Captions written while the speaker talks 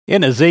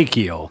In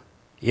Ezekiel,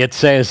 it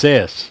says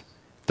this,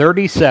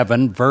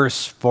 37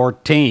 verse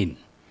 14,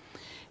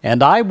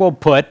 "And I will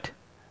put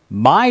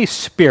my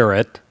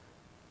spirit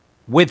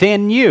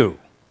within you,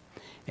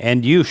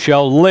 and you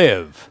shall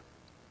live."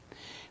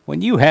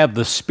 When you have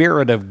the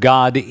Spirit of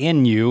God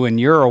in you and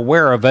you're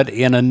aware of it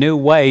in a new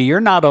way,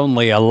 you're not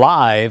only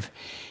alive,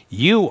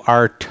 you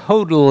are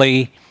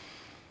totally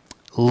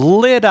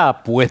lit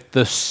up with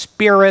the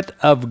Spirit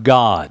of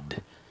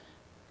God.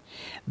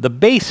 The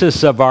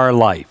basis of our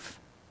life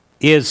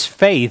is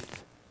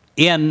faith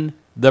in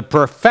the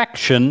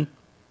perfection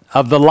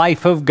of the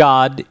life of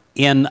God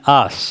in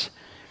us.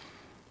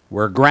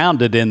 We're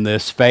grounded in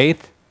this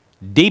faith,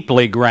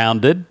 deeply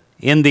grounded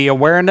in the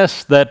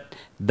awareness that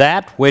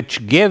that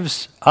which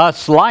gives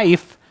us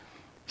life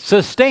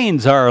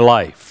sustains our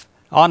life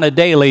on a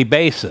daily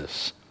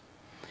basis.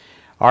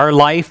 Our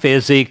life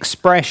is the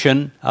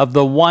expression of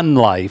the one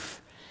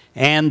life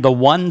and the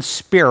one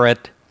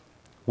Spirit,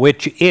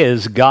 which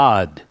is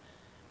God.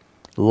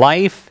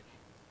 Life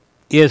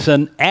is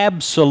an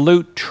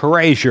absolute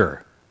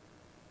treasure,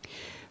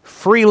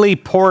 freely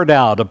poured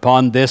out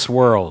upon this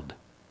world.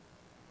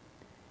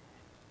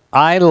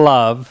 I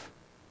love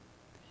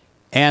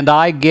and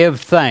I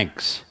give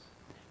thanks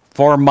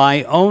for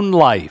my own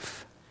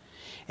life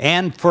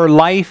and for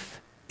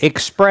life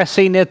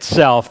expressing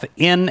itself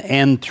in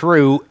and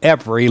through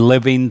every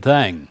living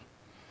thing.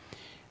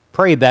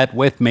 Pray that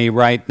with me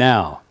right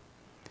now.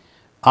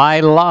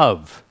 I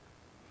love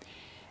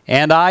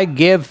and I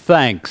give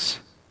thanks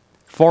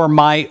for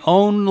my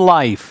own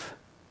life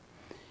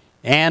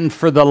and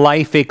for the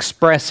life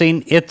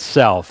expressing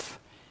itself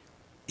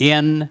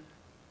in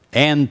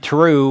and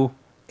through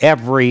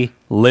every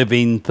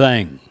living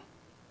thing.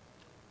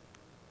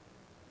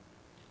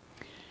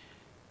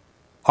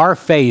 Our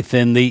faith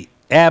in the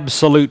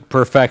absolute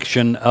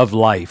perfection of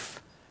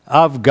life,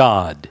 of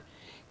God,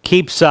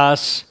 keeps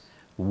us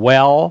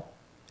well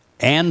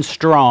and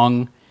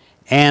strong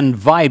and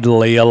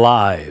vitally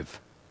alive.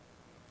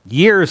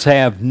 Years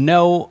have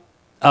no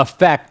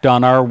effect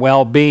on our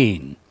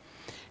well-being.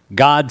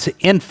 God's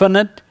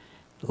infinite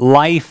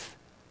life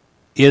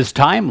is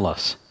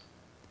timeless.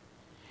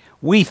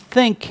 We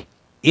think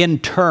in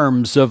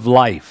terms of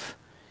life.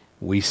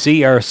 We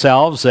see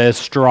ourselves as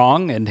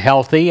strong and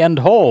healthy and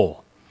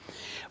whole.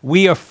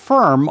 We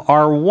affirm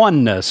our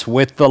oneness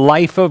with the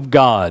life of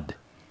God.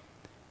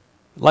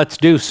 Let's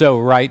do so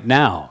right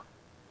now.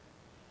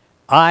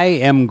 I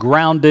am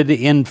grounded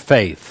in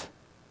faith,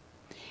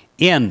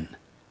 in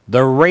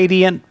the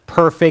radiant,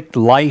 perfect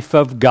life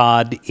of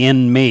God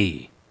in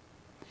me.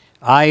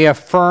 I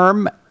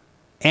affirm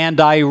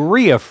and I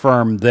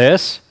reaffirm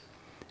this.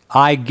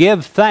 I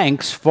give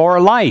thanks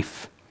for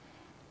life.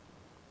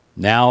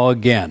 Now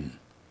again.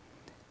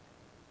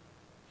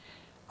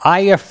 I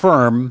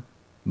affirm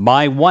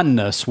my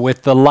oneness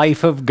with the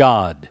life of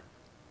God.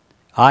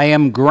 I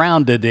am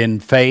grounded in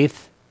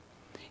faith,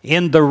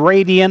 in the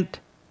radiant,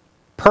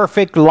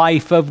 perfect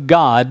life of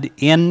God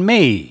in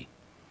me.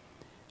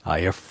 I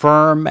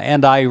affirm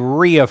and I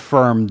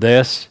reaffirm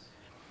this.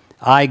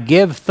 I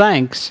give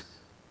thanks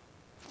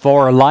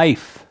for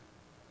life.